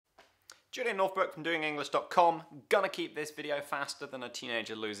Julian Northbrook from doingenglish.com. Gonna keep this video faster than a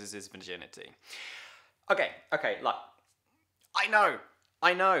teenager loses his virginity. Okay, look. I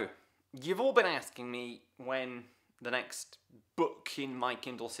know. You've all been asking me when the next book in my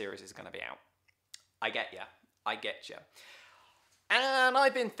Kindle series is gonna be out. I get ya. And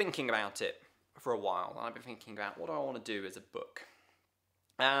I've been thinking about it for a while. I've been thinking about what do I want to do as a book.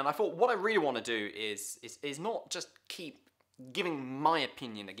 And I thought what I really want to do is not just keep giving my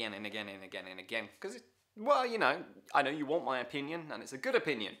opinion again and again and again and again, because, well, you know, I know you want my opinion, and it's a good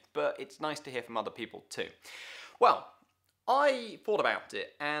opinion, but it's nice to hear from other people too. Well, I thought about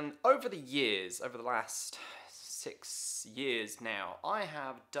it, and over the years, over the last 6 years now, I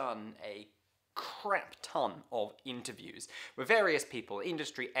have done a crap ton of interviews with various people,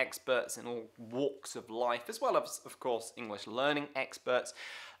 industry experts in all walks of life, as well as, of course, English learning experts,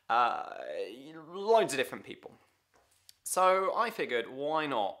 loads of different people. So I figured, why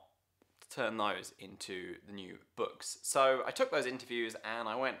not turn those into the new books? So I took those interviews and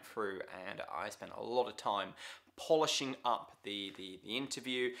I went through and I spent a lot of time polishing up the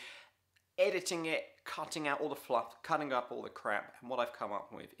interview, editing it, cutting out all the fluff, cutting up all the crap, and what I've come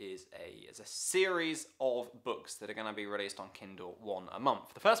up with is a series of books that are going to be released on Kindle, one a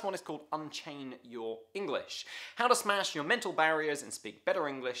month. The first one is called Unchain Your English: How to Smash Your Mental Barriers and Speak Better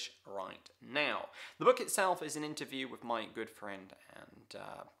English Right Now. The book itself is an interview with my good friend and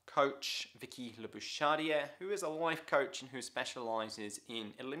coach, Vicky Lebouchadier, who is a life coach and who specialises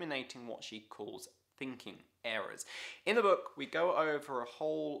in eliminating what she calls thinking errors. In the book, we go over a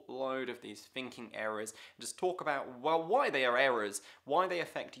whole load of these thinking errors and just talk about, well, why they are errors, why they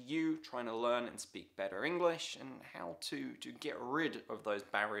affect you trying to learn and speak better English, and how to get rid of those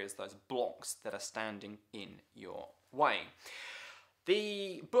barriers, those blocks that are standing in your way.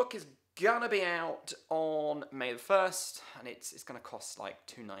 The book is gonna be out on May the 1st, and it's gonna cost like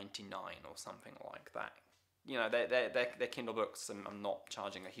 $2.99 or something like that. You know, they're Kindle books, and I'm not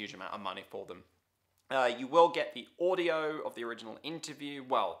charging a huge amount of money for them. You will get the audio of the original interview,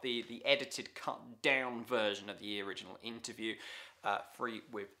 well, the edited, cut down version of the original interview, free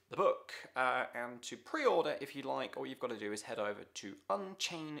with the book. And to pre-order, if you like, all you've got to do is head over to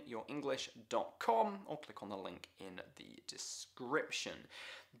unchainyourenglish.com or click on the link in the description.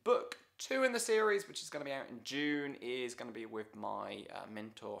 Book 2 in the series, which is going to be out in June, is going to be with my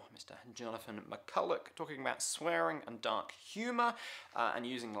mentor, Mr. Jonathan McCulloch, talking about swearing and dark humour and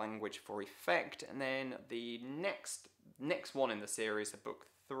using language for effect. And then the next one in the series, the book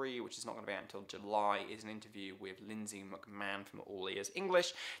 3, which is not going to be out until July, is an interview with Lindsay McMahon from All Ears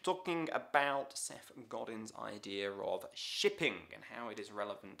English, talking about Seth Godin's idea of shipping and how it is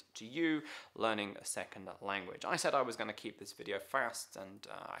relevant to you learning a second language. I said I was going to keep this video fast, and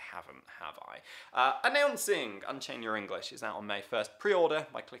I haven't, have I? Announcing Unchain Your English is out on May 1st. Pre-order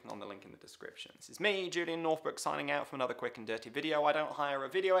by clicking on the link in the description. This is me, Julian Northbrook, signing out from another quick and dirty video. I don't hire a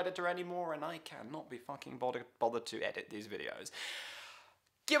video editor anymore, and I cannot be fucking bothered to edit these videos.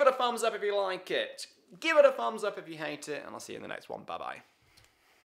 Give it a thumbs up if you like it. Give it a thumbs up if you hate it, and I'll see you in the next one. Bye-bye.